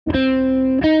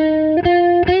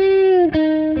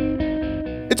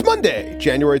It's Monday,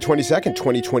 January 22nd,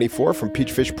 2024, from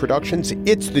Peachfish Productions.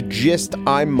 It's The Gist.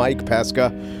 I'm Mike Pesca.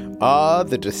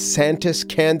 The DeSantis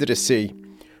candidacy.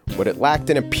 What it lacked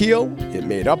in appeal, it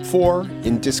made up for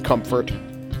in discomfort.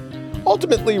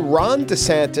 Ultimately, Ron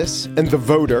DeSantis and the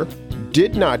voter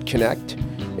did not connect,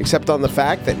 except on the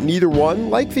fact that neither one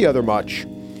liked the other much.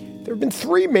 There have been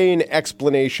three main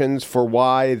explanations for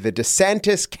why the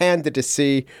DeSantis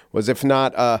candidacy was, if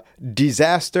not a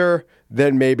disaster,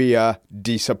 then maybe a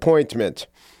disappointment.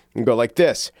 You can go like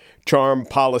this: charm,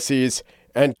 policies,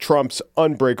 and Trump's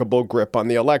unbreakable grip on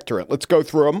the electorate. Let's go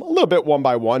through them a little bit one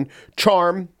by one.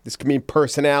 Charm, this can mean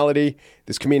personality.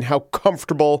 This can mean how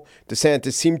comfortable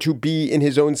DeSantis seemed to be in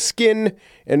his own skin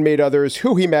and made others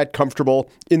who he met comfortable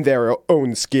in their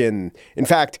own skin. In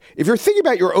fact, if you're thinking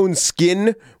about your own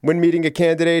skin when meeting a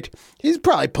candidate, he's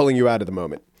probably pulling you out of the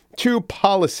moment. 2,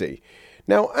 policy.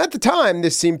 Now, at the time,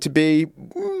 this seemed to be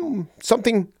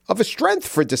something of a strength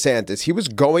for DeSantis. He was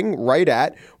going right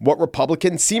at what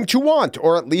Republicans seem to want,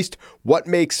 or at least what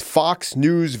makes Fox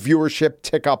News viewership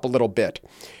tick up a little bit.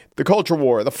 The culture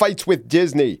war, the fights with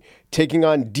Disney, taking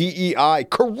on DEI,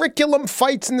 curriculum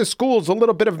fights in the schools, a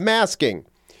little bit of masking.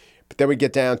 But then we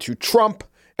get down to Trump,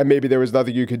 and maybe there was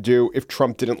nothing you could do if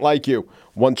Trump didn't like you.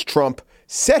 Once Trump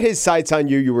set his sights on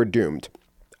you, you were doomed.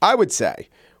 I would say,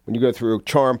 when you go through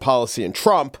charm, policy, and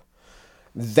Trump,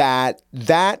 that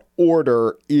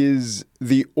order is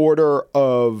the order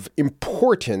of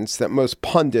importance that most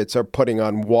pundits are putting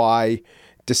on why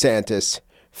DeSantis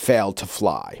failed to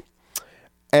fly.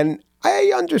 And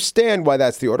I understand why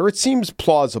that's the order. It seems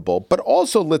plausible, but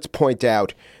also let's point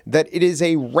out that it is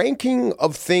a ranking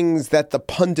of things that the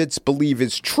pundits believe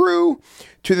is true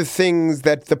to the things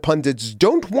that the pundits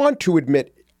don't want to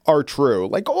admit are true.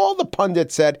 Like all the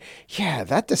pundits said, yeah,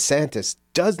 that DeSantis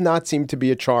does not seem to be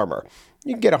a charmer.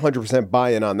 You can get 100%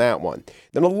 buy-in on that one.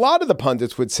 Then a lot of the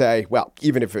pundits would say, well,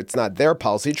 even if it's not their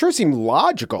policy, it sure seemed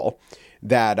logical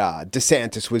that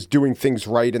DeSantis was doing things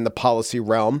right in the policy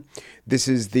realm. This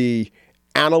is the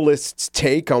analysts'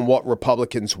 take on what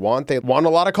Republicans want. They want a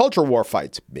lot of culture war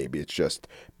fights. Maybe it's just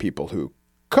people who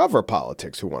cover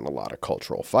politics who want a lot of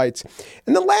cultural fights.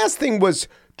 And the last thing was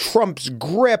Trump's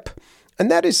grip. And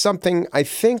that is something I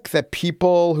think that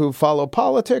people who follow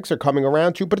politics are coming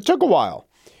around to, but it took a while.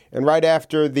 And right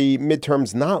after the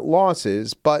midterms, not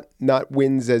losses, but not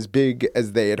wins as big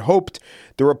as they had hoped,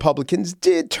 the Republicans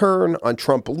did turn on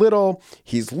Trump a little.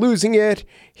 He's losing it.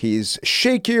 He's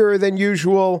shakier than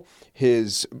usual.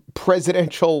 His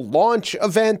presidential launch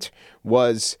event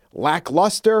was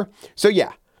lackluster. So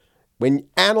yeah, when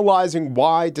analyzing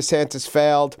why DeSantis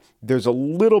failed, there's a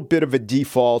little bit of a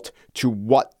default to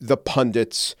what the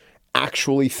pundits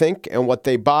actually think and what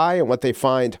they buy and what they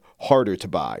find harder to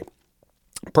buy.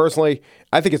 Personally,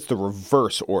 I think it's the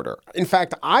reverse order. In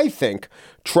fact, I think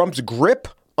Trump's grip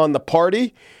on the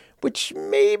party, which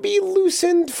may be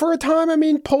loosened for a time, I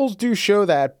mean, polls do show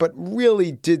that, but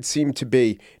really did seem to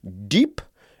be deep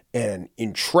and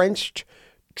entrenched.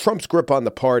 Trump's grip on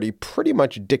the party pretty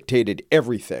much dictated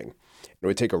everything. It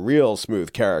would take a real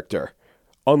smooth character,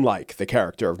 unlike the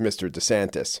character of Mr.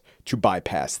 DeSantis, to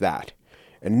bypass that.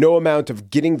 And no amount of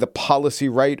getting the policy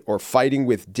right or fighting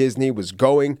with Disney was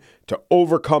going to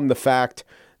overcome the fact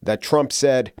that Trump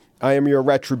said, "I am your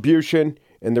retribution,"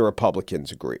 and the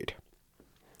Republicans agreed.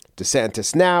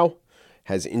 DeSantis now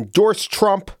has endorsed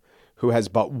Trump, who has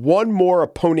but one more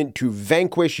opponent to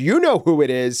vanquish. You know who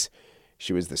it is.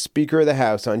 She was the Speaker of the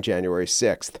House on January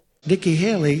 6th. Nikki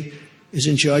Haley is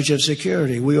in charge of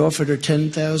security. We offered her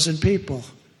 10,000 people,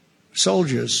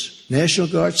 soldiers, National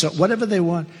Guard, so whatever they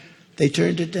want. They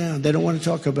turned it down. They don't want to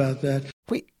talk about that.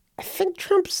 Wait, I think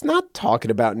Trump's not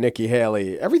talking about Nikki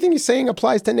Haley. Everything he's saying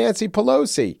applies to Nancy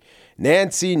Pelosi.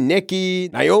 Nancy, Nikki,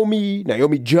 Naomi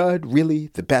Judd, really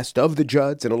the best of the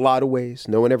Judds in a lot of ways.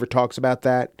 No one ever talks about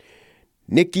that.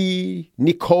 Nikki,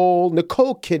 Nicole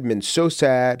Kidman, so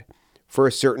sad for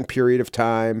a certain period of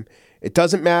time. It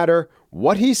doesn't matter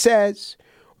what he says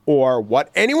or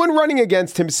what anyone running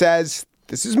against him says.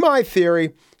 This is my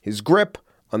theory. His grip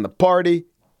on the party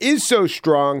is so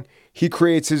strong, he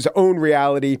creates his own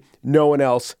reality. No one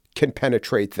else can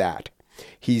penetrate that.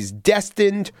 He's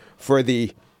destined for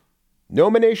the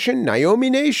nomination, Naomi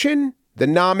Nation, the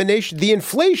nomination. The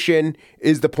inflation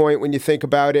is the point when you think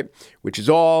about it, which is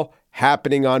all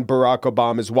happening on Barack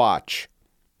Obama's watch.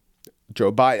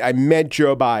 Joe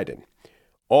Biden.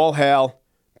 All hail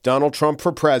Donald Trump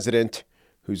for president,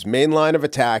 whose main line of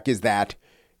attack is that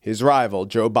his rival,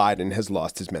 Joe Biden, has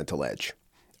lost his mental edge.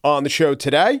 On the show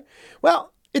today,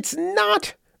 well, it's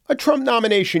not a Trump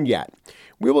nomination yet.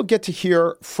 We will get to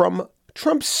hear from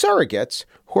Trump's surrogates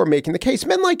who are making the case.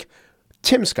 Men like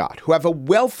Tim Scott, who have a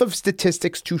wealth of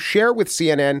statistics to share with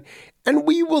CNN, and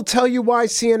we will tell you why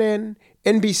CNN,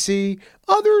 NBC,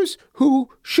 others who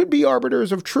should be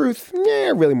arbiters of truth,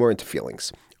 really more into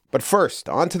feelings. But first,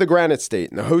 on to the Granite State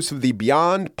and the host of the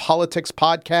Beyond Politics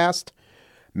podcast,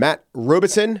 Matt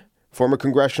Robeson, former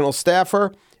congressional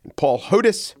staffer, and Paul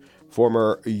Hodes,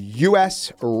 former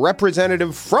U.S.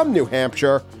 representative from New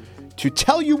Hampshire, to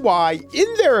tell you why, in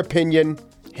their opinion,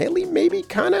 Haley maybe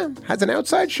kind of has an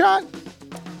outside shot.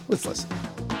 Let's listen.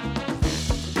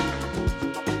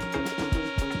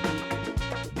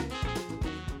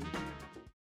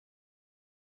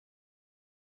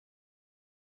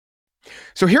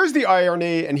 So here's the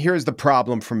irony, and here's the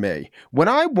problem for me. When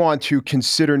I want to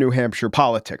consider New Hampshire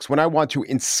politics, when I want to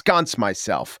ensconce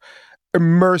myself,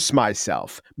 immerse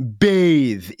myself,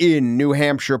 bathe in New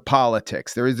Hampshire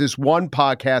politics, there is this one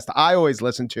podcast I always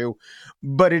listen to,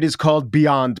 but it is called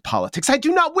Beyond Politics. I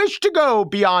do not wish to go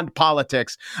beyond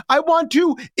politics. I want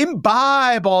to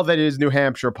imbibe all that is New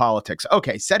Hampshire politics.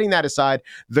 Okay, setting that aside,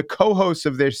 the co-hosts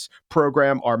of this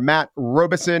program are Matt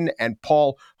Robeson and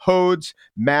Paul Hodes.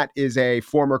 Matt is a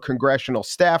former congressional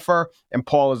staffer, and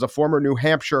Paul is a former New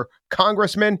Hampshire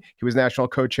congressman. He was national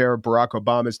co-chair of Barack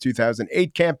Obama's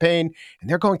 2008 campaign, and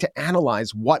they're going to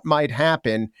analyze what might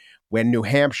happen when New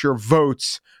Hampshire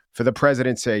votes for the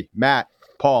presidency. Matt,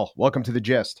 Paul, welcome to The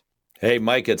Gist. Hey,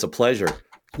 Mike, it's a pleasure.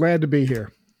 Glad to be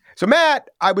here. So, Matt,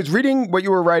 I was reading what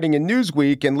you were writing in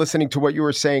Newsweek and listening to what you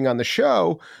were saying on the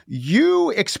show.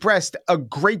 You expressed a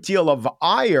great deal of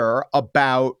ire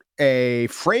about a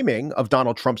framing of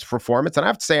Donald Trump's performance. And I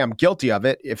have to say I'm guilty of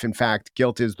it, if in fact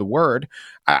guilt is the word.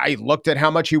 I looked at how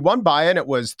much he won by, and it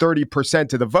was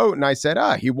 30% of the vote. And I said,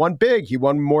 he won big. He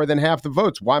won more than half the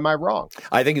votes. Why am I wrong?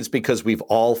 I think it's because we've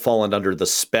all fallen under the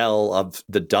spell of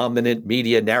the dominant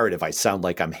media narrative. I sound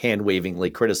like I'm hand-wavingly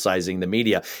criticizing the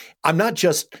media. I'm not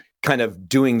just kind of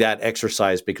doing that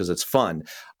exercise because it's fun.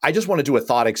 I just want to do a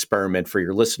thought experiment for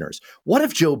your listeners. What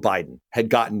if Joe Biden had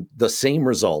gotten the same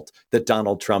result that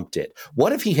Donald Trump did?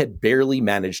 What if he had barely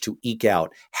managed to eke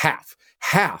out half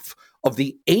of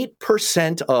the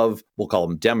 8% of, we'll call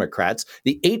them Democrats,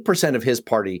 the 8% of his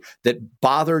party that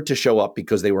bothered to show up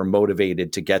because they were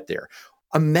motivated to get there?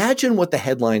 Imagine what the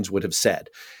headlines would have said.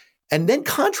 And then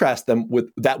contrast them with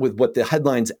what the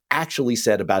headlines actually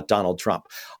said about Donald Trump.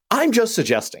 I'm just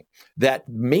suggesting that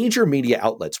major media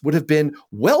outlets would have been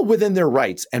well within their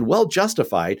rights and well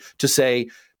justified to say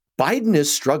Biden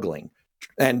is struggling.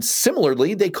 And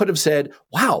similarly, they could have said,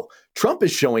 wow, Trump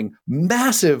is showing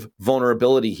massive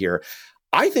vulnerability here.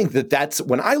 I think that's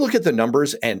when I look at the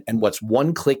numbers and what's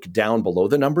one click down below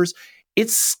the numbers,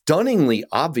 it's stunningly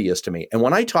obvious to me. And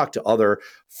when I talk to other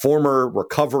former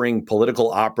recovering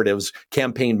political operatives,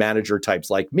 campaign manager types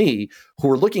like me, who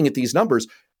are looking at these numbers,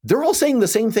 they're all saying the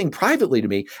same thing privately to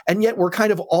me. And yet we're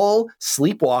kind of all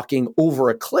sleepwalking over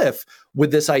a cliff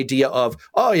with this idea of,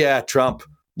 oh yeah, Trump,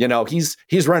 he's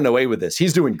running away with this.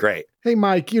 He's doing great. Hey,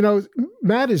 Mike,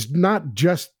 Matt is not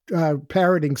just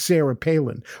parroting Sarah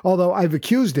Palin, although I've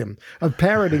accused him of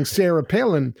parroting Sarah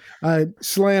Palin,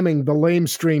 slamming the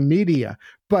lamestream media.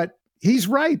 But he's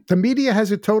right. The media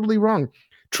has it totally wrong.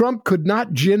 Trump could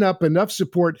not gin up enough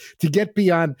support to get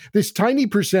beyond this tiny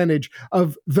percentage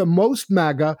of the most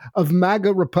MAGA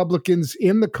Republicans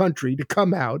in the country to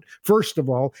come out, first of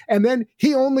all. And then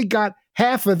he only got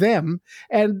half of them.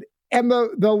 And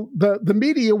the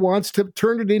media wants to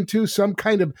turn it into some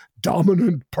kind of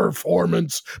dominant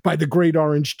performance by the Great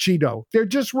Orange Cheeto. They're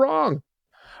just wrong.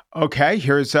 Okay,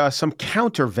 here's some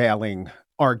countervailing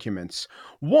arguments.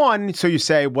 One, so you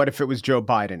say, what if it was Joe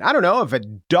Biden? I don't know. If a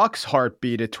duck's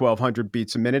heartbeat at 1,200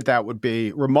 beats a minute, that would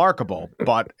be remarkable.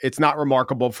 But it's not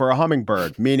remarkable for a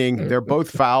hummingbird, meaning they're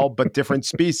both fowl, but different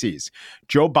species.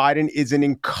 Joe Biden is an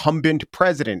incumbent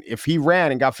president. If he ran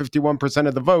and got 51%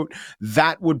 of the vote,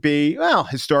 that would be,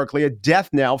 historically a death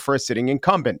knell for a sitting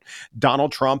incumbent.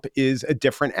 Donald Trump is a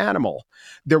different animal.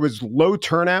 There was low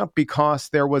turnout because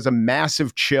there was a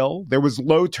massive chill. There was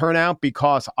low turnout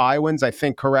because Iowans, I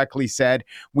think, correctly said,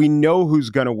 we know who's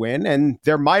going to win. And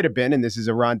there might have been, and this is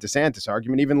a Ron DeSantis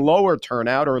argument, even lower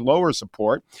turnout or lower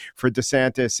support for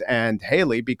DeSantis and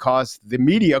Haley because the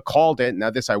media called it. Now,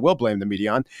 this I will blame the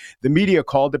media on. The media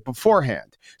called it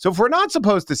beforehand. So if we're not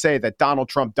supposed to say that Donald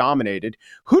Trump dominated,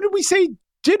 who did we say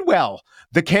did well?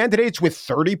 The candidates with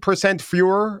 30%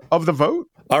 fewer of the vote?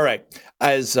 All right.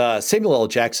 As Samuel L.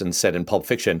 Jackson said in Pulp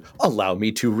Fiction, allow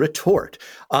me to retort.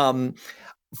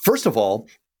 First of all,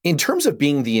 in terms of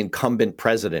being the incumbent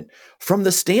president, from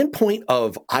the standpoint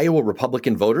of Iowa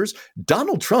Republican voters,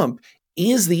 Donald Trump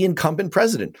is the incumbent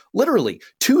president. Literally,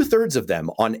 2/3 of them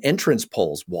on entrance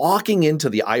polls walking into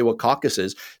the Iowa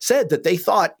caucuses said that they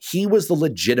thought he was the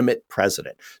legitimate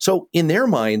president. So in their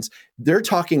minds, they're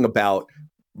talking about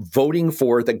voting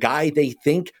for the guy they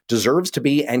think deserves to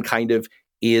be and kind of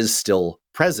is still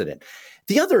president.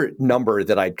 The other number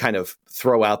that I'd kind of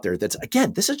throw out there that's,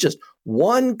 again, this is just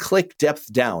one click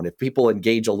depth down if people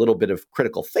engage a little bit of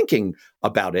critical thinking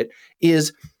about it,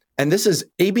 is, and this is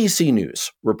ABC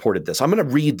News reported this. I'm going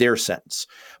to read their sentence.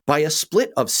 By a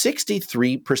split of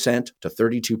 63% to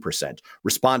 32%,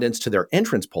 respondents to their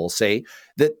entrance poll say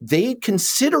that they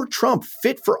consider Trump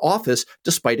fit for office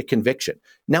despite a conviction.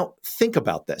 Now, think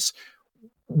about this.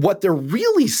 What they're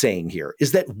really saying here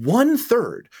is that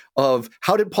 1/3 of,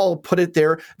 how did Paul put it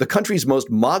there, the country's most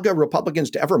MAGA Republicans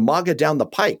to ever MAGA down the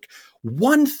pike,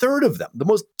 1/3 of them, the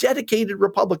most dedicated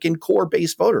Republican core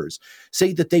base voters,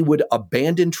 say that they would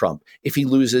abandon Trump if he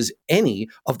loses any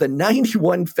of the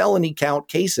 91 felony count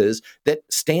cases that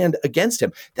stand against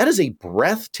him. That is a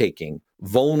breathtaking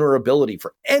vulnerability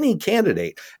for any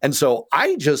candidate. And so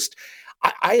I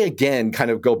again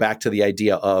kind of go back to the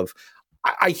idea of,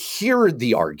 I hear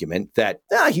the argument that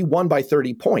he won by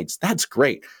 30 points. That's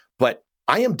great. But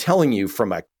I am telling you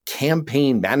from a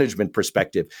campaign management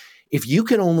perspective, if you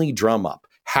can only drum up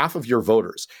half of your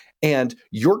voters and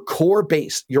your core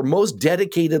base, your most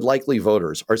dedicated likely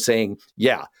voters are saying,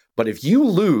 yeah, but if you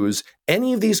lose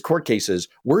any of these court cases,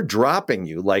 we're dropping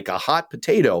you like a hot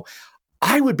potato,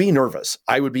 I would be nervous.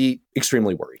 I would be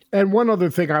extremely worried. And one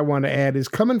other thing I want to add is,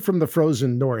 coming from the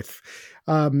frozen north,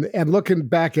 and looking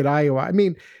back at Iowa, I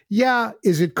mean, yeah,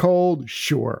 is it cold?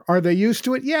 Sure. Are they used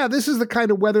to it? Yeah, this is the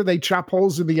kind of weather they chop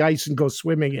holes in the ice and go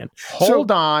swimming in. Hold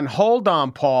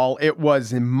on, Paul. It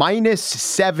was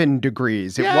 -7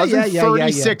 degrees. It wasn't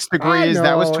 36 degrees.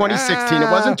 That was 2016.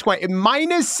 It wasn't 20.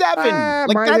 -7.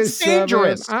 That's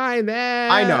dangerous. I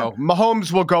know.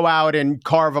 Mahomes will go out and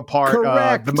carve apart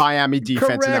the Miami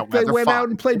defense in that weather. They went out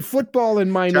and played football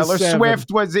in -7. Taylor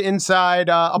Swift was inside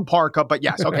a parka, but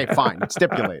yes, okay, fine.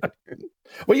 Stipulated.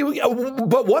 Well,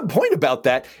 but one point about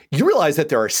that, you realize that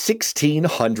there are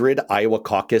 1,600 Iowa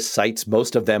caucus sites.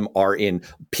 Most of them are in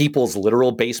people's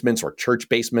literal basements or church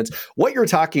basements. What you're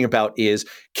talking about is,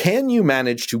 can you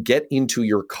manage to get into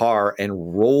your car and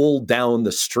roll down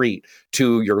the street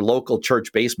to your local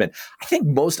church basement? I think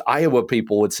most Iowa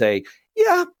people would say,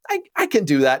 yeah, I can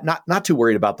do that. Not too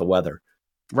worried about the weather.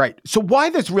 Right. So why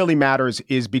this really matters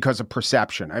is because of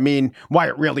perception. I mean, why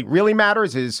it really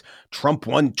matters is Trump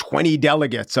won 20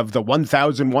 delegates of the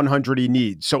 1,100 he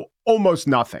needs. So almost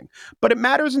nothing. But it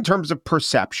matters in terms of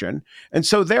perception. And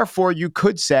so therefore, you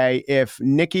could say if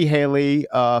Nikki Haley,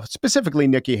 specifically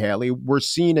Nikki Haley, were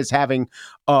seen as having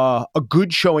a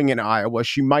good showing in Iowa,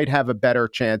 she might have a better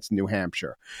chance in New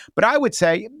Hampshire. But I would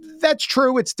say that's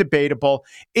true. It's debatable.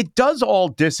 It does all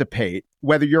dissipate,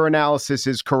 whether your analysis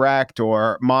is correct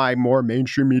or my more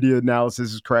mainstream media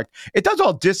analysis is correct. It does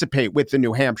all dissipate with the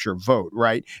New Hampshire vote,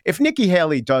 right? If Nikki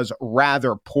Haley does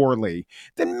rather poorly,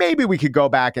 then maybe we could go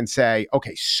back and say,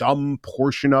 okay, some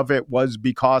portion of it was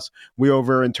because we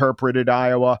overinterpreted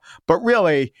Iowa, but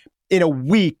really in a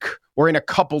week or in a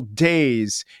couple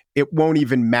days, it won't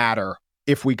even matter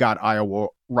if we got Iowa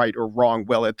right or wrong.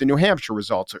 Well, the New Hampshire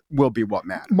results will be what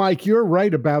matters. Mike, you're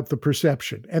right about the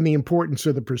perception and the importance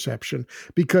of the perception,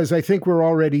 because I think we're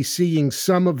already seeing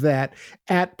some of that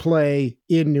at play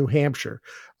in New Hampshire,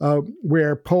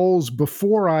 where polls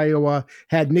before Iowa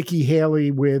had Nikki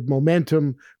Haley with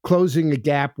momentum, closing a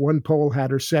gap. One poll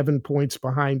had her 7 points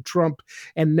behind Trump.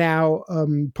 And now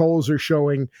polls are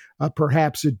showing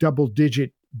perhaps a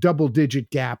double-digit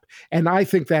gap. And I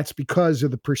think that's because of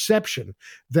the perception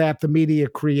that the media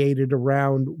created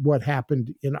around what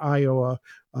happened in Iowa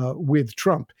with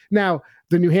Trump. Now,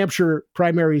 the New Hampshire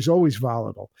primary is always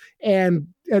volatile, and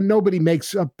nobody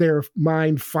makes up their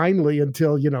mind finally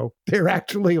until, they're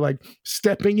actually like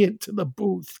stepping into the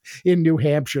booth in New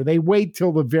Hampshire. They wait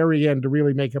till the very end to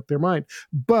really make up their mind.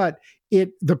 But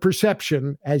the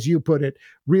perception, as you put it,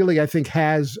 really, I think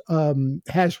has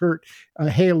hurt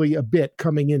Haley a bit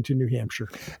coming into New Hampshire.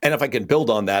 And if I can build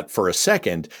on that for a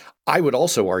second, I would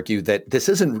also argue that this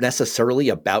isn't necessarily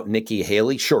about Nikki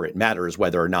Haley. Sure, it matters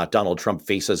whether or not Donald Trump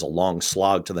faces a long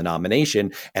slog to the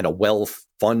nomination and a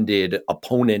well-funded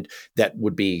opponent that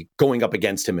would be going up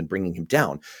against him and bringing him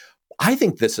down. I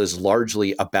think this is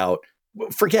largely about,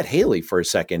 forget Haley for a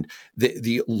second,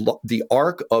 the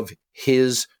arc of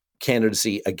his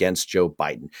candidacy against Joe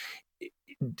Biden.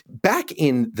 back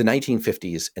in the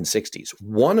 1950s and 60s,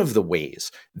 one of the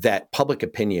ways that public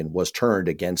opinion was turned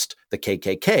against the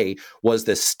KKK was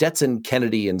this Stetson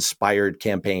Kennedy-inspired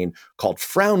campaign called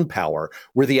Frown Power,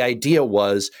 where the idea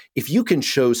was if you can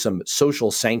show some social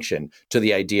sanction to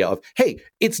the idea of, hey,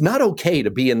 it's not okay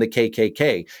to be in the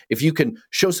KKK, if you can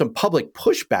show some public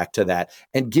pushback to that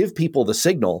and give people the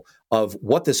signal of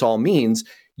what this all means,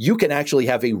 you can actually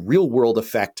have a real-world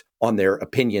effect on their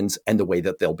opinions and the way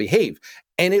that they'll behave.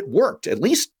 And it worked, at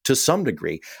least to some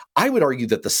degree. I would argue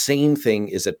that the same thing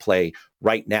is at play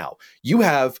right now. You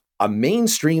have a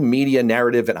mainstream media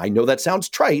narrative, and I know that sounds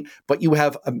trite, but you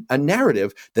have a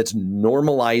narrative that's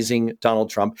normalizing Donald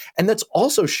Trump, and that's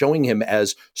also showing him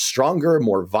as stronger,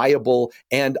 more viable,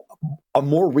 and a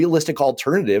more realistic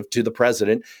alternative to the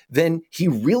president than he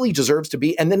really deserves to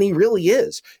be, and than he really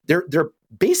is. They're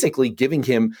basically giving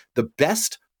him the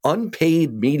best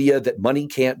unpaid media that money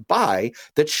can't buy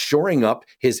that's shoring up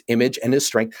his image and his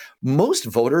strength. Most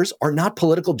voters are not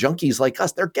political junkies like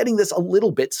us. They're getting this a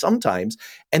little bit sometimes,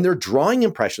 and they're drawing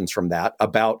impressions from that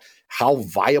about how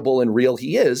viable and real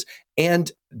he is.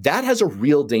 And that has a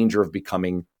real danger of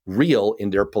becoming real in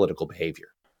their political behavior.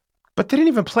 But they didn't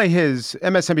even play his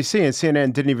MSNBC and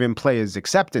CNN didn't even play his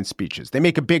acceptance speeches. They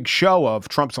make a big show of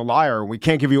Trump's a liar. We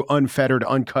can't give you unfettered,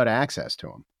 uncut access to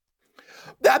him.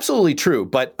 Absolutely true.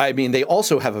 But I mean, they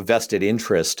also have a vested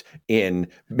interest in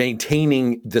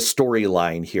maintaining the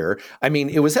storyline here. I mean,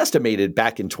 it was estimated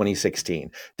back in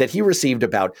 2016 that he received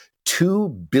about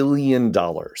 $2 billion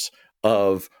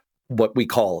of what we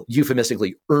call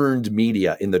euphemistically earned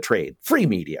media in the trade, free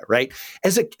media, right?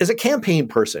 As a campaign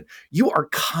person, you are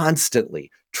constantly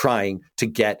trying to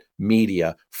get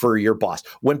media for your boss.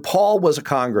 When Paul was a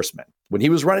congressman, when he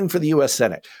was running for the U.S.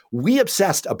 Senate, we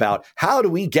obsessed about how do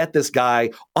we get this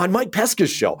guy on Mike Pesca's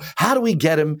show? How do we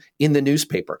get him in the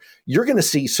newspaper? You're going to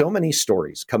see so many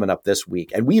stories coming up this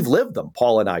week, and we've lived them,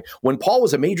 Paul and I. When Paul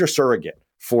was a major surrogate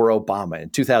for Obama in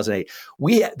 2008,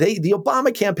 the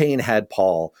Obama campaign had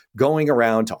Paul going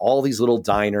around to all these little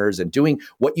diners and doing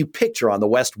what you picture on the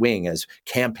West Wing as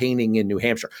campaigning in New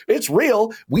Hampshire. It's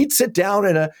real. We'd sit down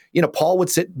Paul would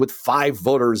sit with 5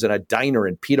 voters in a diner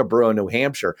in Peterborough, New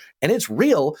Hampshire, and it's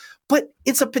real, but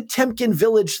it's a Potemkin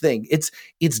Village thing.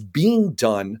 It's being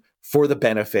done for the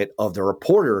benefit of the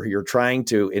reporter who you're trying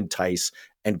to entice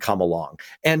and come along.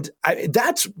 And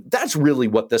that's really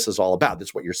what this is all about.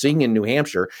 That's what you're seeing in New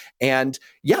Hampshire. And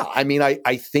yeah, I mean,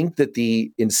 I think that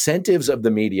the incentives of the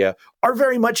media are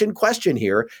very much in question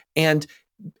here. And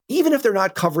even if they're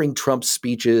not covering Trump's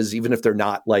speeches, even if they're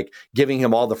not like giving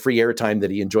him all the free airtime that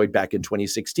he enjoyed back in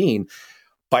 2016,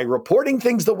 by reporting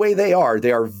things the way they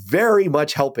are very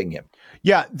much helping him.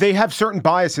 Yeah, they have certain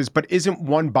biases, but isn't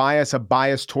one bias a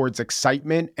bias towards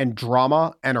excitement and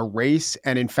drama and a race?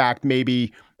 And in fact,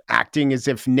 maybe acting as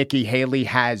if Nikki Haley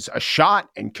has a shot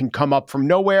and can come up from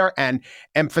nowhere, and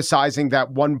emphasizing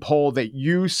that one poll that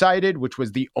you cited, which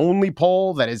was the only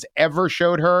poll that has ever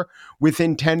showed her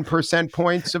within 10%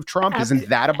 points of Trump. Isn't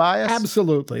that a bias?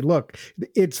 Absolutely. Look,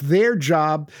 it's their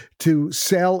job to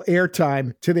sell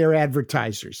airtime to their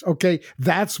advertisers. Okay.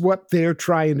 That's what they're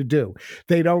trying to do.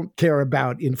 They don't care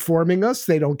about informing us.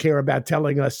 They don't care about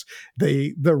telling us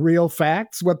the real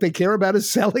facts. What they care about is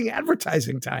selling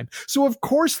advertising time. So of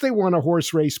course they want a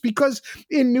horse race, because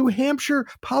in New Hampshire,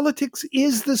 politics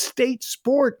is the state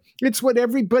sport. It's what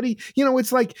everybody,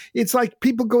 it's like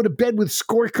people go to bed with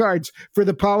scorecards for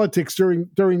the politics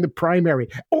during the primary.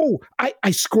 Oh,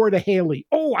 I scored a Haley.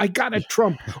 Oh, I got a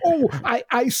Trump. Oh,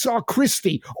 I saw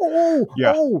Christie. Oh,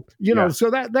 yeah.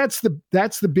 So that's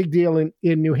the big deal in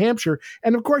New Hampshire.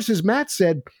 And of course, as Matt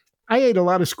said, I ate a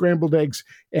lot of scrambled eggs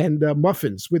and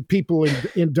muffins with people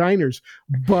in diners,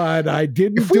 but I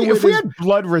didn't do it. If we had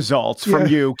blood results from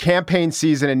you, campaign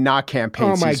season and not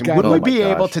campaign season, would we be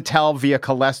able to tell via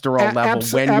cholesterol level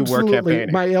when you were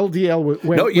campaigning? My LDL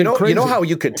went you know crazy. How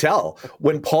you could tell?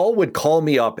 When Paul would call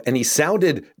me up and he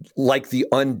sounded like the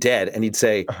undead, and he'd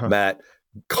say, Matt,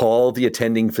 call the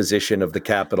attending physician of the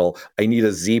Capitol. I need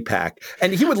a Z-Pack.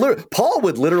 And Paul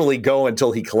would literally go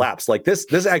until he collapsed. Like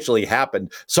this actually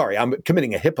happened. Sorry, I'm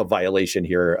committing a HIPAA violation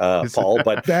here, Paul,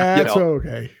 but that's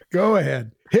okay. Go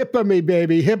ahead. HIPAA me,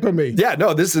 baby. HIPAA me. Yeah,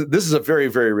 no, this is a very,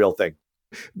 very real thing.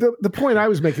 The point I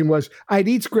was making was I'd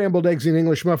eat scrambled eggs and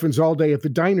English muffins all day at the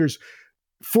diners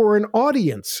for an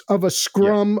audience of a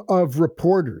scrum of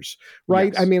reporters,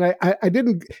 right? Yes. I mean, I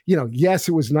didn't, yes,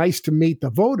 it was nice to meet the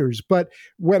voters, but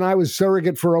when I was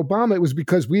surrogate for Obama, it was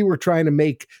because we were trying to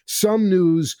make some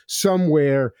news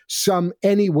somewhere,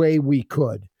 any way we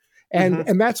could.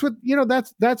 And that's what,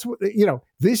 that's what,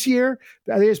 This year,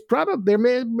 there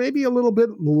may be a little bit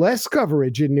less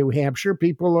coverage in New Hampshire.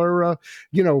 People are,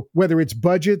 whether it's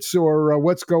budgets or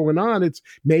what's going on, it's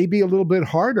maybe a little bit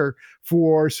harder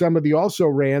for some of the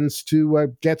also-rans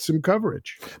to get some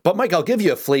coverage. But Mike, I'll give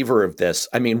you a flavor of this.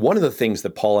 I mean, one of the things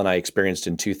that Paul and I experienced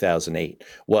in 2008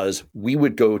 was we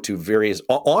would go to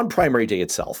on primary day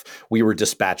itself, we were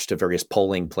dispatched to various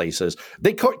polling places.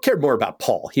 They cared more about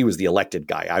Paul. He was the elected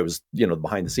guy. I was, the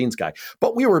behind the scenes guy.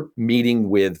 But we were meeting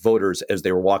with voters as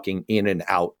they were walking in and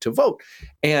out to vote.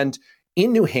 And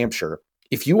in New Hampshire,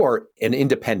 if you are an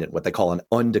independent, what they call an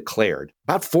undeclared,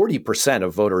 about 40%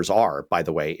 of voters are, by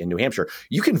the way, in New Hampshire,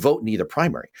 you can vote in either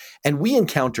primary. And we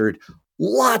encountered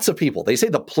lots of people. They say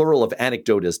the plural of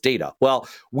anecdote is data. Well,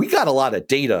 we got a lot of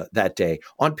data that day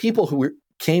on people who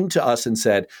came to us and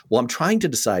said, well, I'm trying to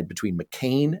decide between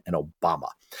McCain and Obama.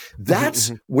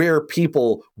 That's where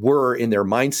people were in their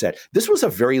mindset. This was a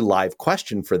very live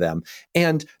question for them.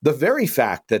 And the very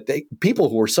fact that people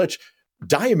who were such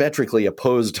diametrically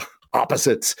opposed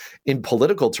opposites in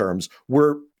political terms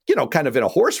were, kind of in a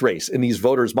horse race in these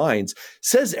voters' minds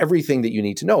says everything that you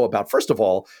need to know about, first of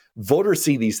all, voters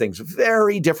see these things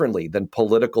very differently than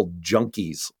political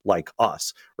junkies like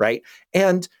us, right?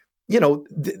 And,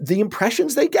 the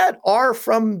impressions they get are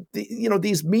from,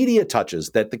 these media touches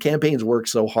that the campaigns work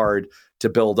so hard to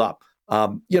build up.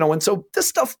 And so this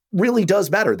stuff really does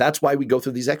matter. That's why we go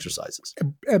through these exercises.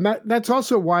 And that's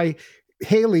also why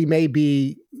Haley may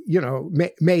be,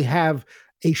 may have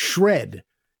a shred,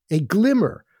 a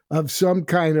glimmer of some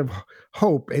kind of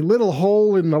hope, a little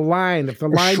hole in the line. If the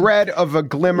line, a shred of a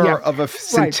glimmer of a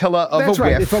scintilla of a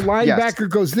whiff. If a linebacker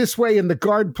goes this way and the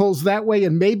guard pulls that way,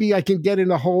 and maybe I can get in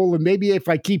a hole, and maybe if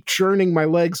I keep churning my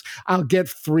legs, I'll get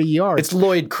 3 yards. It's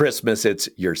Lloyd Christmas. It's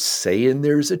you're saying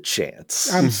there's a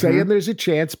chance. I'm saying there's a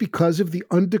chance because of the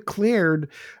undeclared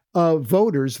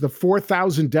voters, the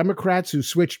 4,000 Democrats who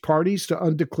switched parties to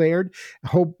undeclared.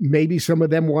 Hope maybe some of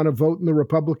them want to vote in the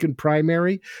Republican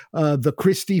primary. The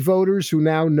Christie voters who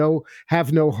now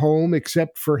have no home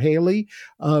except for Haley.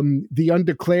 The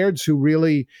undeclareds who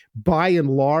really, by and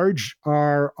large,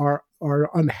 are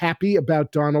unhappy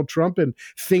about Donald Trump and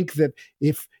think that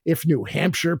if New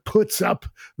Hampshire puts up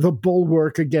the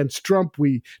bulwark against Trump,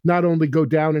 we not only go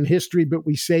down in history, but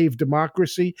we save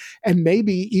democracy. And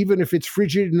maybe even if it's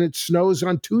frigid and it snows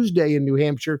on Tuesday in New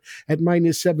Hampshire at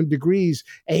 -7 degrees,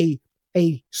 a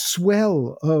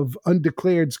swell of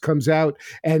undeclareds comes out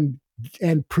and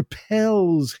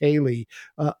propels Haley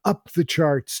up the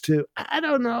charts to, I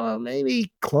don't know,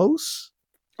 maybe close.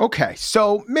 Okay,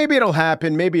 so maybe it'll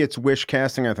happen. Maybe it's wish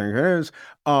casting. I think it is.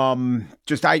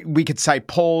 We could cite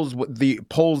polls. The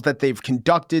polls that they've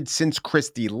conducted since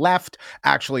Christie left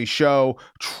actually show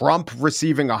Trump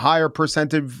receiving a higher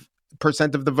percent of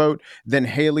the vote than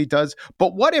Haley does.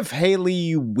 But what if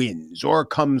Haley wins or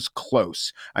comes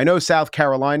close? I know South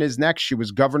Carolina is next. She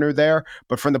was governor there,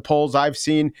 but from the polls I've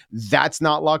seen, that's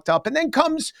not locked up. And then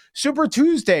comes Super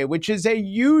Tuesday, which is a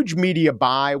huge media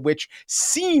buy, which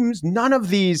seems none of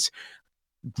these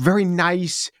very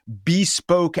nice,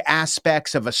 bespoke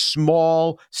aspects of a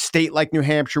small state like New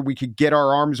Hampshire, we could get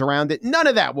our arms around it. None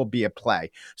of that will be at play.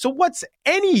 So what's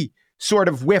any sort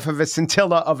of whiff of a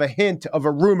scintilla, of a hint, of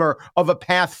a rumor, of a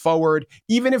path forward,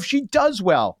 even if she does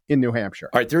well in New Hampshire?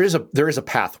 All right, there is a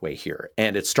pathway here,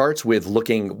 and it starts with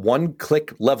looking one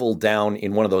click level down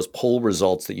in one of those poll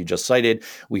results that you just cited.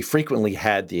 We frequently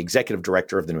had the executive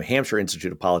director of the New Hampshire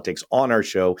Institute of Politics on our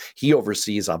show. He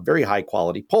oversees a very high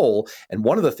quality poll, and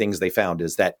one of the things they found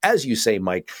is that, as you say,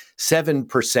 Mike,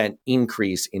 7%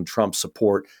 increase in Trump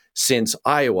support since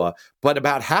Iowa, but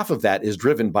about half of that is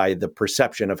driven by the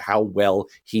perception of how well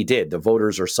he did. The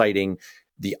voters are citing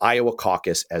the Iowa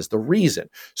caucus as the reason.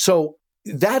 So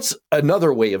that's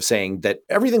another way of saying that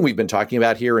everything we've been talking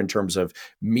about here in terms of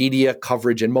media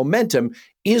coverage and momentum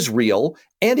is real,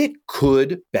 and it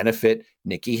could benefit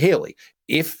Nikki Haley.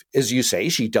 If, as you say,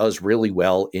 she does really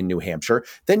well in New Hampshire,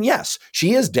 then yes,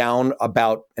 she is down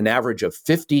about an average of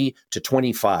 50 to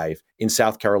 25 in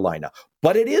South Carolina.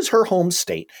 But it is her home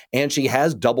state, and she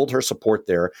has doubled her support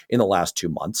there in the last 2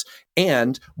 months.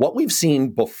 And what we've seen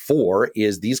before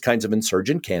is these kinds of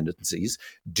insurgent candidacies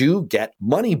do get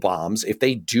money bombs if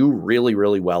they do really,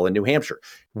 really well in New Hampshire.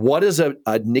 What does a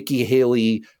Nikki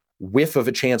Haley whiff of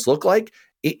a chance look like?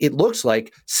 It looks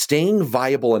like staying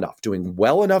viable enough, doing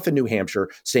well enough in New Hampshire,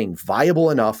 staying viable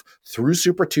enough through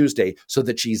Super Tuesday so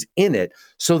that she's in it,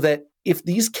 so that if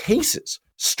these cases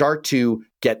start to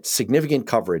get significant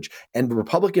coverage and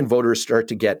Republican voters start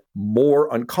to get more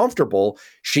uncomfortable,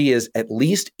 she is at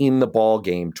least in the ball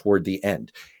game toward the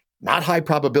end. Not high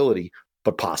probability,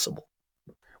 but possible.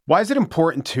 Why is it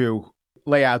important to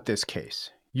lay out this case.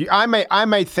 I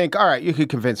might think, all right, you could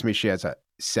convince me she has a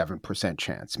 7%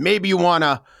 chance. Maybe you want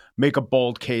to make a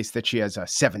bold case that she has a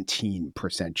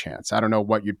 17% chance. I don't know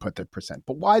what you'd put the percent,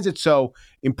 but why is it so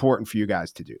important for you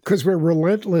guys to do that? Because we're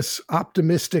relentless,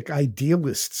 optimistic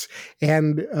idealists,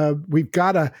 and we've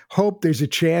got to hope there's a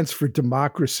chance for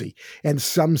democracy and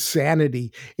some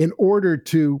sanity in order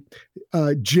to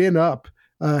gin up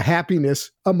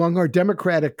happiness among our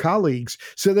Democratic colleagues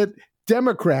so that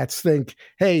Democrats think,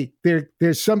 hey,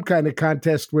 there's some kind of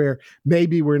contest where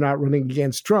maybe we're not running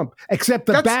against Trump. Except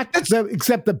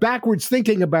the backwards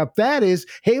thinking about that is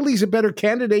Haley's a better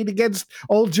candidate against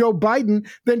old Joe Biden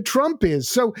than Trump is.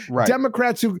 So right.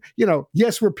 Democrats who,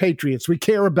 yes, we're patriots. We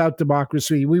care about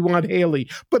democracy. We want Haley.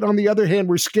 But on the other hand,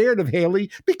 we're scared of Haley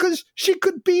because she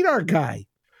could beat our guy.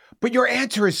 But your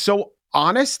answer is so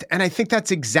honest, and I think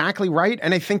that's exactly right.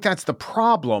 And I think that's the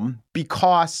problem,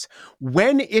 because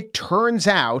when it turns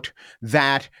out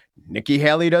that Nikki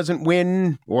Haley doesn't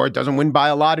win, or doesn't win by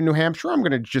a lot in New Hampshire, I'm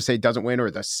going to just say doesn't win, or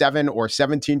the 7 or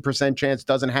 17% chance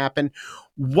doesn't happen,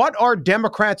 what are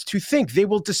Democrats to think? They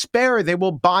will despair. They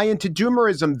will buy into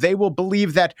doomerism. They will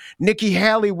believe that Nikki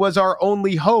Haley was our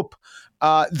only hope.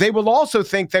 They will also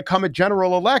think that come a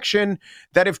general election,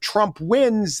 that if Trump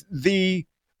wins,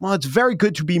 well, it's very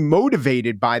good to be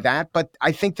motivated by that, but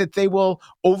I think that they will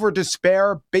over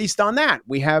despair based on that.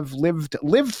 We have lived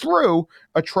through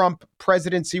a Trump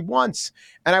presidency once.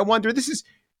 And I wonder,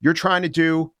 you're trying to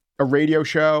do a radio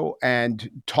show and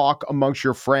talk amongst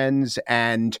your friends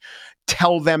and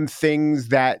tell them things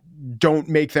that don't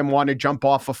make them want to jump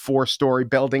off a 4-story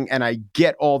building. And I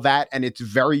get all that, and it's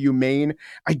very humane.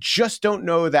 I just don't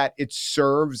know that it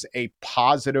serves a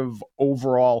positive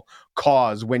overall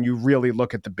cause when you really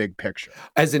look at the big picture.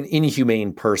 As an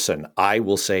inhumane person, I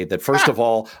will say that, first of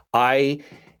all, I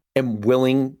am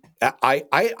willing,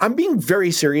 I'm being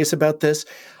very serious about this.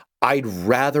 I'd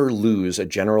rather lose a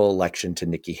general election to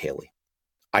Nikki Haley.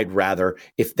 I'd rather,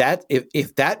 if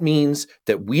that means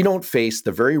that we don't face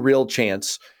the very real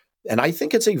chance, and I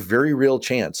think it's a very real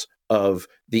chance, of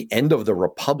the end of the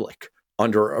republic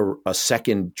under a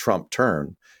second Trump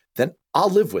term, then I'll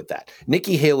live with that.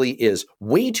 Nikki Haley is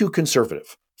way too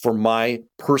conservative for my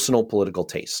personal political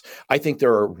tastes. I think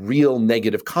there are real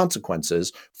negative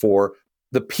consequences for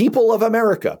the people of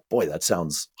America. Boy, that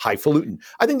sounds highfalutin.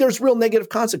 I think there's real negative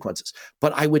consequences,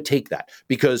 but I would take that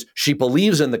because she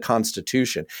believes in the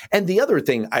Constitution. And the other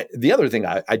thing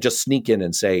I just sneak in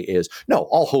and say is, no,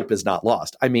 all hope is not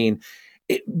lost. I mean,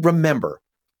 remember,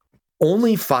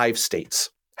 only 5 states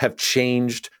have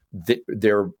changed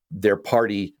their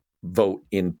party vote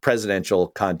in presidential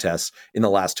contests in the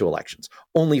last 2 elections.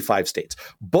 Only 5 states.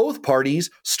 Both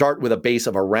parties start with a base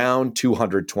of around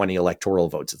 220 electoral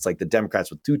votes. It's like the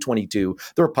Democrats with 222,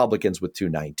 the Republicans with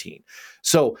 219.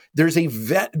 So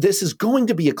this is going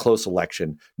to be a close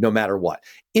election no matter what.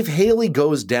 If Haley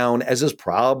goes down, as is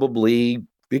probably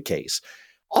the case,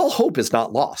 all hope is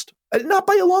not lost. Not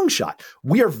by a long shot.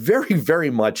 We are very, very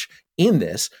much in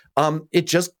this. It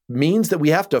just means that we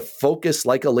have to focus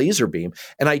like a laser beam.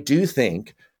 And I do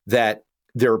think that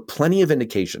there are plenty of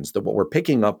indications that what we're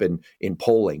picking up in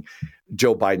polling,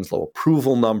 Joe Biden's low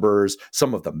approval numbers,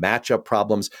 some of the matchup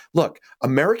problems. Look,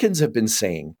 Americans have been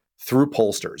saying through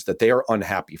pollsters that they are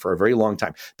unhappy for a very long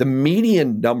time. The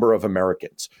median number of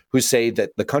Americans who say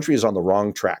that the country is on the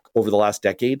wrong track over the last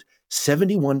decade,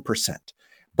 71%.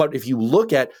 But if you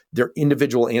look at their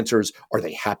individual answers, are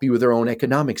they happy with their own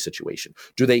economic situation?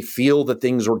 Do they feel that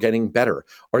things are getting better?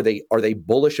 Are they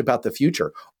bullish about the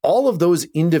future? All of those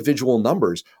individual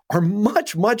numbers are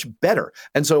much, much better.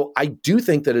 And so I do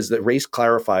think that as the race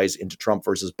clarifies into Trump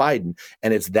versus Biden,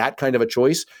 and it's that kind of a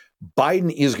choice,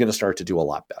 Biden is going to start to do a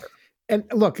lot better. And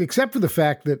look, except for the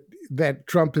fact that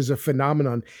Trump is a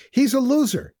phenomenon, he's a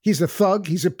loser. He's a thug.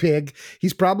 He's a pig.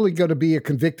 He's probably going to be a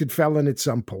convicted felon at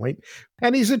some point,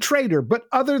 and he's a traitor. But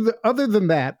other than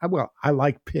that, well, I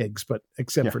like pigs, but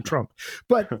except for Trump.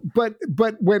 But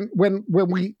when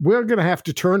we're going to have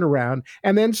to turn around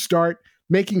and then start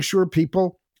making sure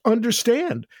people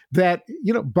understand that,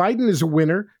 Biden is a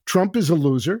winner, Trump is a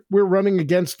loser. We're running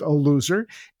against a loser,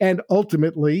 and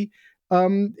ultimately,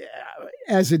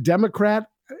 as a Democrat,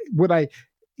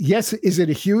 yes, is it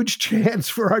a huge chance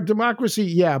for our democracy?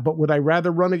 Yeah, but would I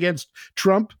rather run against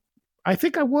Trump? I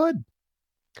think I would.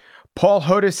 Paul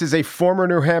Hodes is a former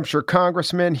New Hampshire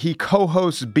congressman. He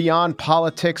co-hosts Beyond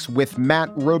Politics with Matt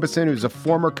Robeson, who's a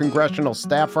former congressional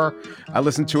staffer. I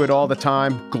listen to it all the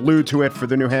time, glued to it for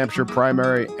the New Hampshire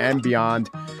primary and beyond.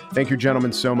 Thank you,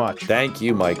 gentlemen, so much. Thank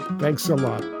you, Mike. Thanks a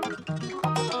lot.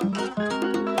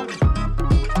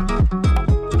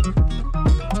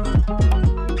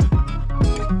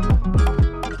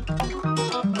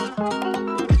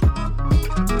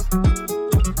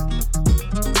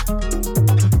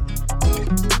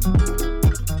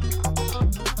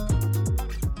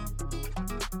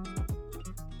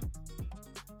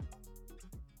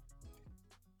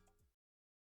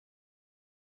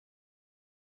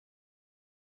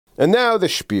 And now the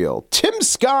spiel. Tim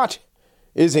Scott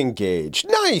is engaged.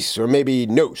 Nice, or maybe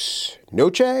nos.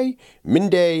 Noche?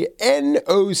 Minde,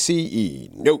 N-O-C-E.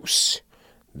 Nos.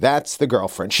 That's the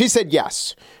girlfriend. She said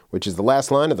yes, which is the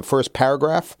last line of the first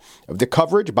paragraph of the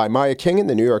coverage by Maya King in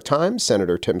the New York Times,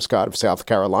 Senator Tim Scott of South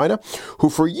Carolina, who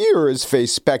for years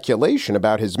faced speculation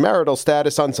about his marital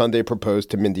status, on Sunday proposed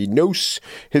to Mindy Nos,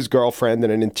 his girlfriend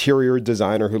and an interior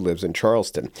designer who lives in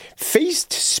Charleston.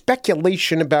 Faced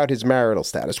speculation about his marital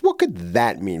status. What could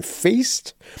that mean?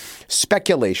 Faced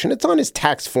speculation. It's on his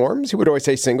tax forms. He would always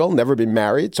say single, never been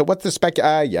married. So what's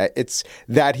the yeah, it's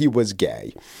that he was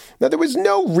gay. Now, there was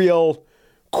no real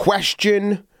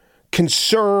question,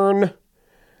 concern,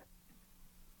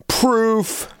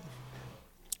 proof,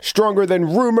 stronger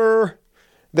than rumor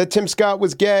that Tim Scott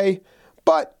was gay.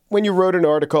 But when you wrote an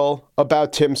article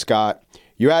about Tim Scott,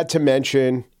 you had to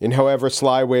mention, in however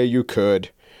sly way you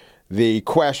could, the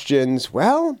questions,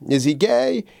 well, is he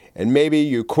gay? And maybe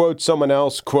you quote someone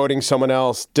else, quoting someone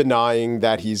else, denying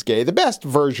that he's gay. The best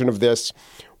version of this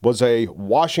was a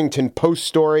Washington Post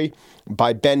story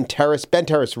by Ben Terrace. Ben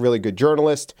Terrace, a really good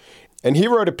journalist. And he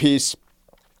wrote a piece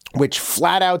which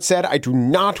flat out said, I do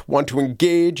not want to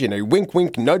engage in a wink,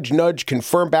 wink, nudge, nudge,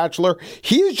 confirm bachelor.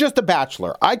 He is just a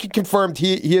bachelor. I can confirm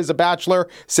he is a bachelor,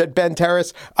 said Ben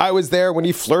Terrace. I was there when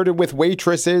he flirted with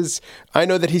waitresses. I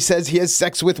know that he says he has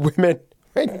sex with women.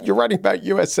 Right? You're writing about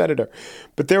U.S. Senator.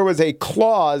 But there was a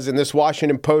clause in this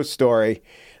Washington Post story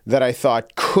that I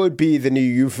thought could be the new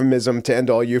euphemism to end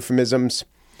all euphemisms.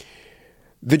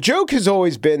 The joke has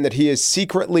always been that he is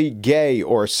secretly gay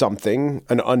or something,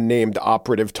 an unnamed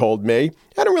operative told me.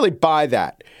 I don't really buy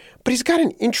that. But he's got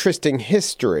an interesting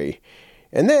history.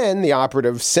 And then the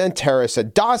operative sent Terrace a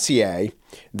dossier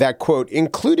that, quote,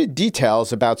 included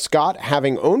details about Scott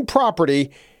having owned property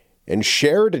and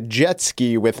shared a jet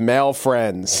ski with male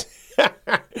friends.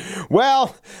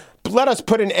 Well, let us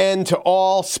put an end to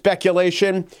all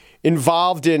speculation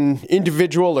involved in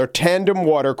individual or tandem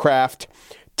watercraft.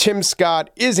 Tim Scott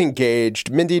is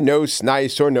engaged. Mindy Nos,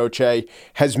 nice or noche,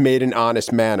 has made an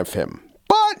honest man of him.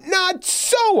 But not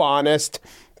so honest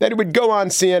that he would go on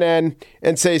CNN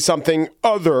and say something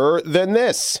other than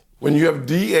this. When you have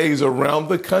DAs around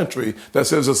the country that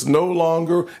says it's no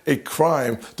longer a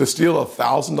crime to steal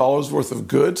 $1,000 worth of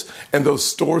goods, and those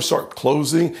stores start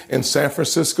closing in San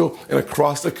Francisco and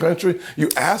across the country, you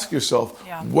ask yourself,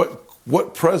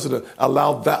 what president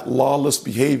allowed that lawless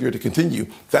behavior to continue?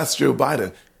 That's Joe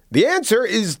Biden. The answer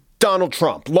is Donald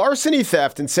Trump. Larceny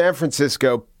theft in San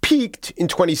Francisco peaked in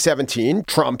 2017,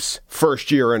 Trump's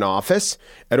first year in office,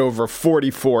 at over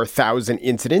 44,000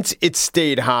 incidents. It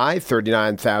stayed high,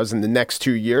 39,000 the next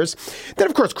 2 years. Then,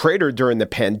 of course, cratered during the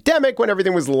pandemic when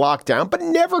everything was locked down, but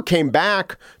never came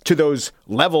back to those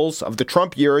levels of the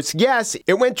Trump years. Yes,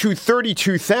 it went to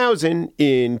 32,000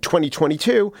 in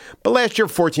 2022, but last year,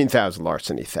 14,000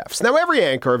 larceny thefts. Now, every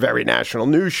anchor of every national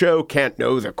news show can't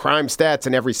know the crime stats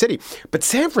in every city, but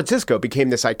San Francisco became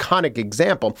this iconic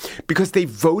example because they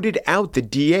voted out the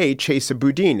DA, Chesa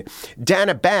Boudin.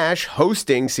 Dana Bash,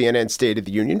 hosting CNN's State of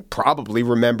the Union, probably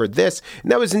remembered this,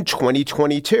 and that was in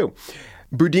 2022.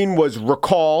 Boudin was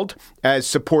recalled as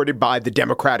supported by the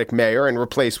Democratic mayor and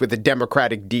replaced with a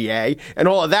Democratic DA. And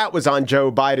all of that was on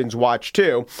Joe Biden's watch,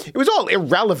 too. It was all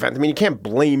irrelevant. I mean, you can't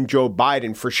blame Joe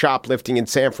Biden for shoplifting in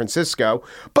San Francisco.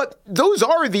 But those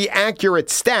are the accurate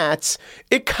stats.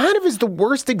 It kind of is the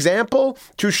worst example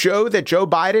to show that Joe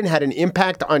Biden had an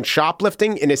impact on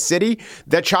shoplifting in a city,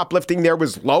 that shoplifting there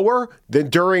was lower than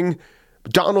during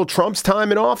Donald Trump's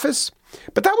time in office.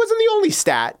 But that wasn't the only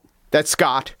stat that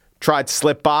Scott tried to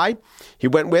slip by. He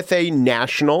went with a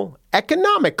national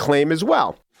economic claim as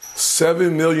well.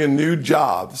 7 million new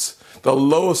jobs, the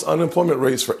lowest unemployment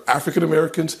rates for African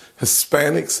Americans,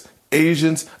 Hispanics,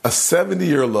 Asians, a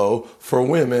 70-year low for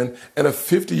women, and a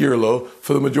 50-year low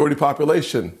for the majority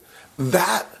population.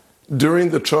 That during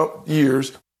the Trump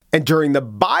years. And during the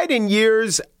Biden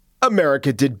years,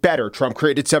 America did better. Trump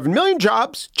created 7 million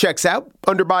jobs. Checks out.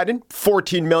 Under Biden,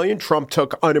 14 million. Trump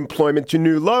took unemployment to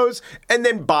new lows, and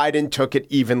then Biden took it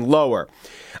even lower.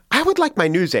 I would like my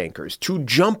news anchors to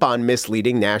jump on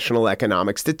misleading national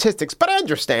economic statistics, but I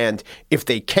understand if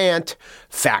they can't.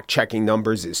 Fact-checking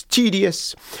numbers is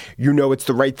tedious. You know it's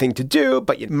the right thing to do,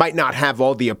 but you might not have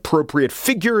all the appropriate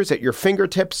figures at your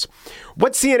fingertips.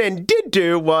 What CNN did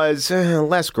do was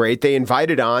less great. They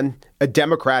invited on a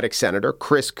Democratic senator,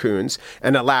 Chris Coons,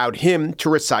 and allowed him to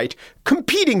recite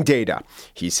competing data.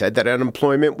 He said that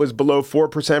unemployment was below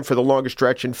 4% for the longest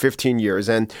stretch in 15 years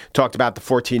and talked about the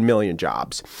 14 million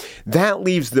jobs. That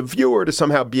leaves the viewer to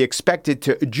somehow be expected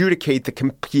to adjudicate the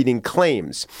competing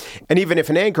claims. And even if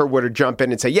an anchor were to jump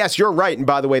in and say, yes, you're right, and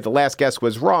by the way, the last guess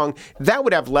was wrong, that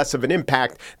would have less of an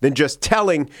impact than just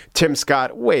telling Tim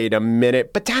Scott, wait a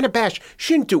minute, but Dana Bash,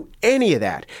 she didn't do any of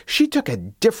that. She took a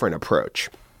different approach.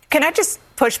 Can I just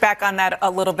push back on that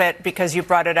a little bit because you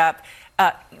brought it up?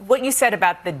 What you said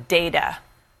about the data,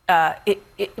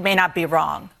 it may not be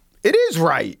wrong. It is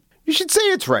right. You should say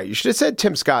it's right. You should have said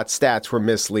Tim Scott's stats were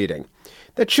misleading.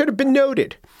 That should have been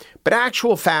noted. But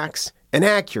actual facts and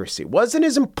accuracy wasn't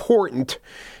as important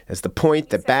as the point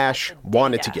that Bash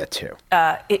wanted to get to.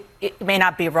 It may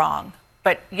not be wrong,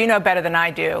 but you know better than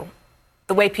I do,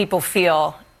 the way people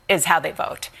feel is how they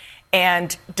vote.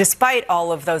 And despite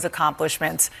all of those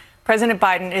accomplishments, President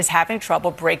Biden is having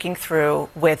trouble breaking through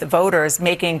with voters,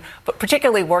 making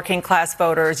particularly working class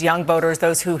voters, young voters,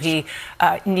 those who he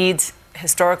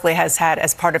historically has had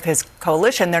as part of his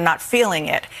coalition. They're not feeling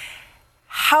it.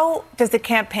 How does the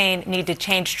campaign need to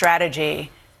change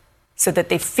strategy so that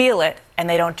they feel it and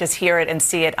they don't just hear it and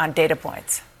see it on data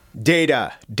points?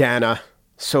 Data, Dana.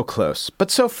 So close, but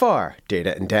so far,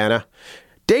 Data and Dana.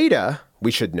 Data,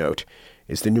 we should note,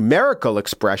 is the numerical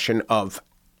expression of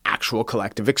actual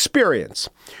collective experience.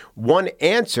 One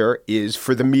answer is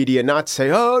for the media not to say,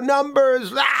 oh,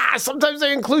 numbers, sometimes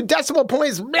they include decimal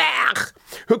points,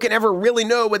 who can ever really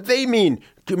know what they mean?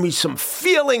 Give me some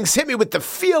feelings, hit me with the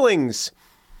feelings.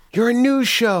 You're a news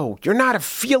show, you're not a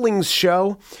feelings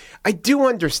show. I do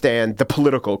understand the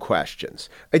political questions.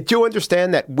 I do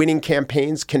understand that winning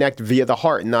campaigns connect via the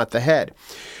heart and not the head.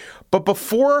 But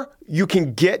before you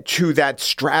can get to that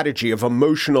strategy of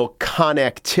emotional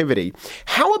connectivity,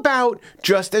 how about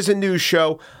just as a news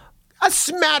show, a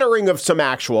smattering of some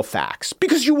actual facts?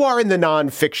 Because you are in the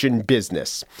nonfiction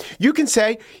business. You can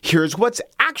say, here's what's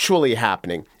actually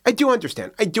happening. I do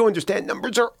understand.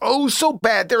 Numbers are oh so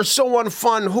bad. They're so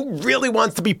unfun. Who really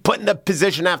wants to be put in the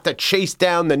position to have to chase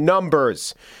down the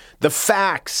numbers, the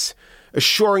facts?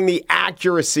 Assuring the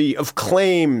accuracy of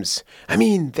claims. I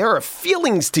mean, there are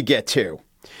feelings to get to.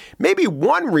 Maybe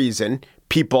one reason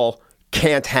people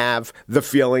can't have the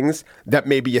feelings that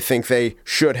maybe you think they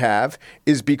should have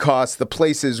is because the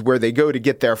places where they go to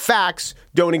get their facts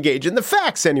don't engage in the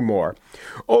facts anymore.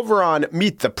 Over on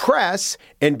Meet the Press,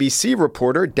 NBC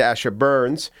reporter Dasha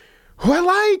Burns, who I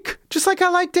like, just like I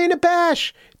like Dana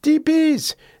Bash,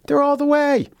 DBs, they're all the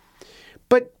way.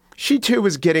 But she too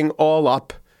is getting all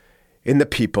up in the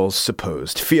people's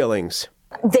supposed feelings.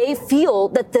 They feel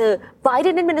that the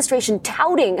Biden administration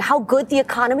touting how good the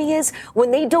economy is when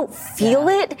they don't feel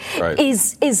it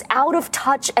is out of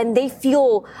touch, and they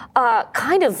feel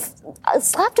kind of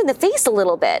slapped in the face a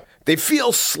little bit. They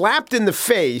feel slapped in the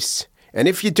face, and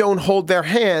if you don't hold their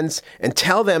hands and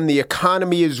tell them the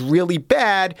economy is really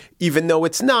bad, even though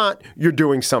it's not, you're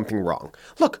doing something wrong.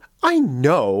 Look, I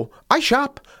know, I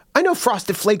shop. I know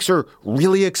Frosted Flakes are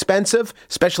really expensive,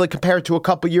 especially compared to a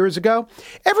couple years ago.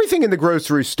 Everything in the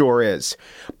grocery store is.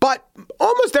 But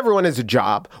almost everyone has a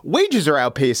job. Wages are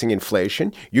outpacing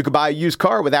inflation. You could buy a used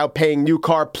car without paying new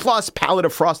car plus pallet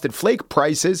of Frosted Flake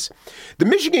prices. The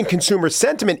Michigan Consumer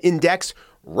Sentiment Index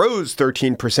rose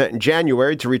 13% in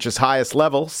January to reach its highest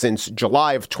level since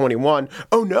July of 21.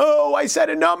 Oh no, I said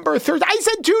a number. I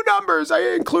said two numbers,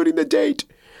 including the date.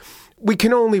 We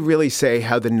can only really say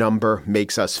how the number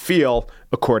makes us feel,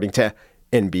 according to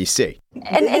NBC.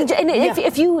 And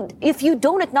if you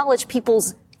don't acknowledge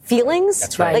people's feelings,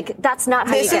 that's right. Like that's not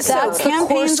how you get there. That's the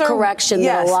course correction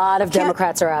that a lot of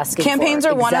Democrats are asking campaigns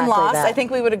for. Campaigns are won and lost. I think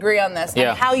we would agree on this.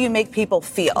 And how you make people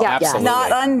feel. Yeah. Absolutely.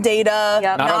 Not on data,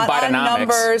 not on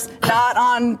numbers, not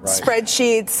on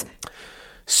spreadsheets.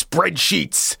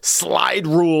 Spreadsheets, slide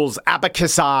rules,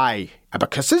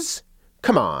 abacuses?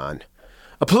 Come on.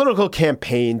 A political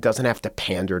campaign doesn't have to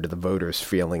pander to the voters'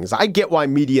 feelings. I get why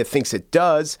media thinks it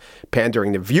does.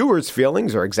 Pandering to viewers'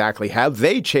 feelings are exactly how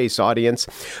they chase audience.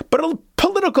 But a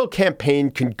political campaign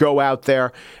can go out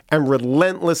there and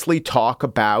relentlessly talk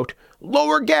about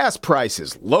lower gas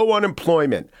prices, low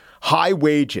unemployment, high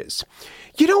wages.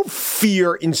 You don't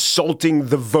fear insulting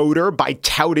the voter by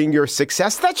touting your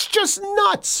success. That's just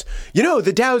nuts. You know,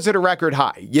 the Dow's at a record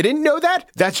high. You didn't know that?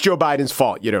 That's Joe Biden's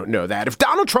fault. You don't know that. If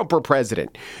Donald Trump were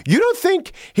president, you don't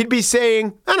think he'd be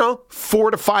saying,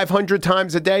 400 to 500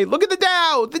 times a day, look at the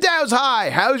Dow. The Dow's high.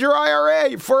 How's your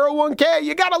IRA, 401k?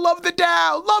 You got to love the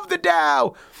Dow. Love the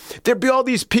Dow. There'd be all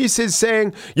these pieces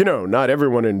saying, not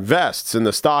everyone invests in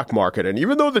the stock market. And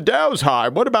even though the Dow's high,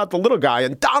 what about the little guy?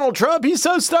 And Donald Trump, he's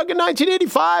so stuck in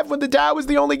 1985 when the Dow was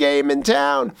the only game in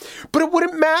town. But it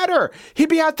wouldn't matter. He'd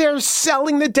be out there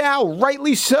selling the Dow,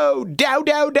 rightly so. Dow,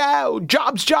 Dow, Dow.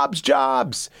 Jobs, jobs,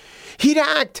 jobs. He'd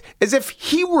act as if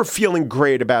he were feeling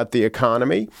great about the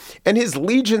economy, and his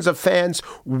legions of fans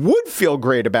would feel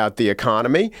great about the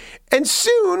economy. And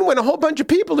soon, when a whole bunch of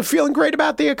people are feeling great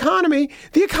about the economy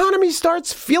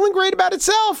starts feeling great about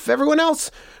itself. Everyone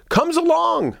else comes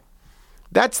along.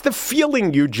 That's the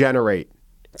feeling you generate.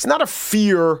 It's not a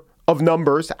fear of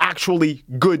numbers, actually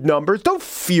good numbers. Don't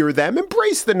fear them.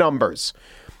 Embrace the numbers.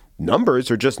 Numbers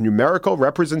are just numerical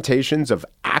representations of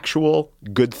actual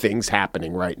good things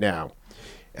happening right now.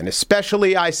 And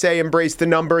especially, I say, embrace the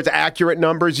numbers, accurate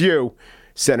numbers, you,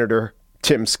 Senator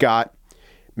Tim Scott.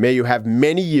 May you have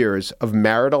many years of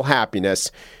marital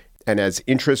happiness. And as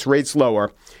interest rates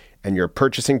lower and your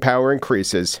purchasing power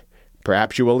increases,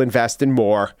 perhaps you will invest in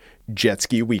more jet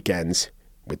ski weekends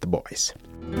with the boys.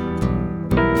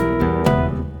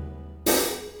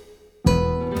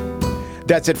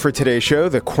 That's it for today's show.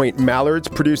 The Quaint Mallards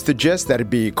produced The Gist. That'd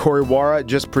be Corey Wara,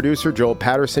 just producer, Joel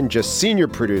Patterson, just senior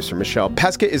producer. Michelle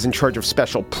Pesca is in charge of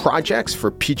special projects for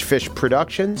Peachfish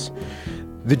Productions.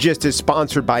 The Gist is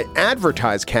sponsored by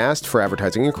AdvertiseCast. For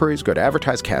advertising inquiries, go to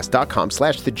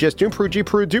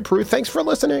advertisecast.com/thegist. Thanks for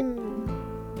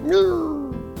listening.